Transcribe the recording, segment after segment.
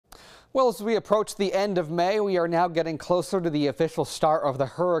Well, as we approach the end of May, we are now getting closer to the official start of the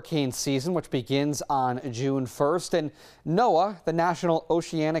hurricane season, which begins on June 1st. And NOAA, the National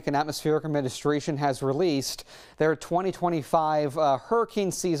Oceanic and Atmospheric Administration, has released their 2025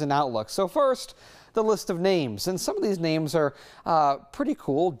 hurricane season outlook. So first, the list of names. And some of these names are pretty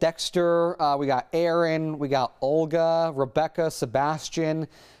cool. Dexter, we got Aaron, we got Olga, Rebecca, Sebastian.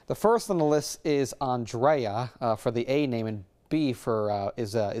 The first on the list is Andrea for the A name, and B for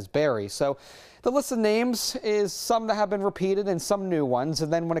is Barry. So the list of names is some that have been repeated and some new ones.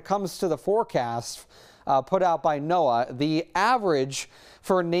 And then when it comes to the forecast put out by NOAA, the average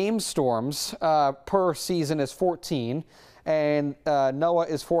for named storms per season is 14. And NOAA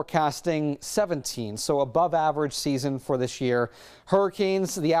is forecasting 17, so above average season for this year.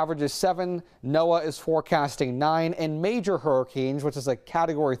 Hurricanes, the average is 7. NOAA is forecasting 9. And major hurricanes, which is a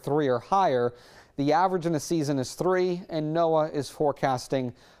category 3 or higher, the average in the season is 3, and NOAA is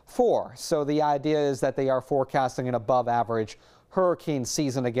forecasting 4. So the idea is that they are forecasting an above average hurricane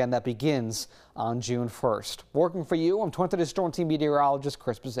season again that begins on June 1st. Working for you, I'm 20 Storm Team Meteorologist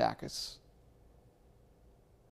Chris Bouzakis.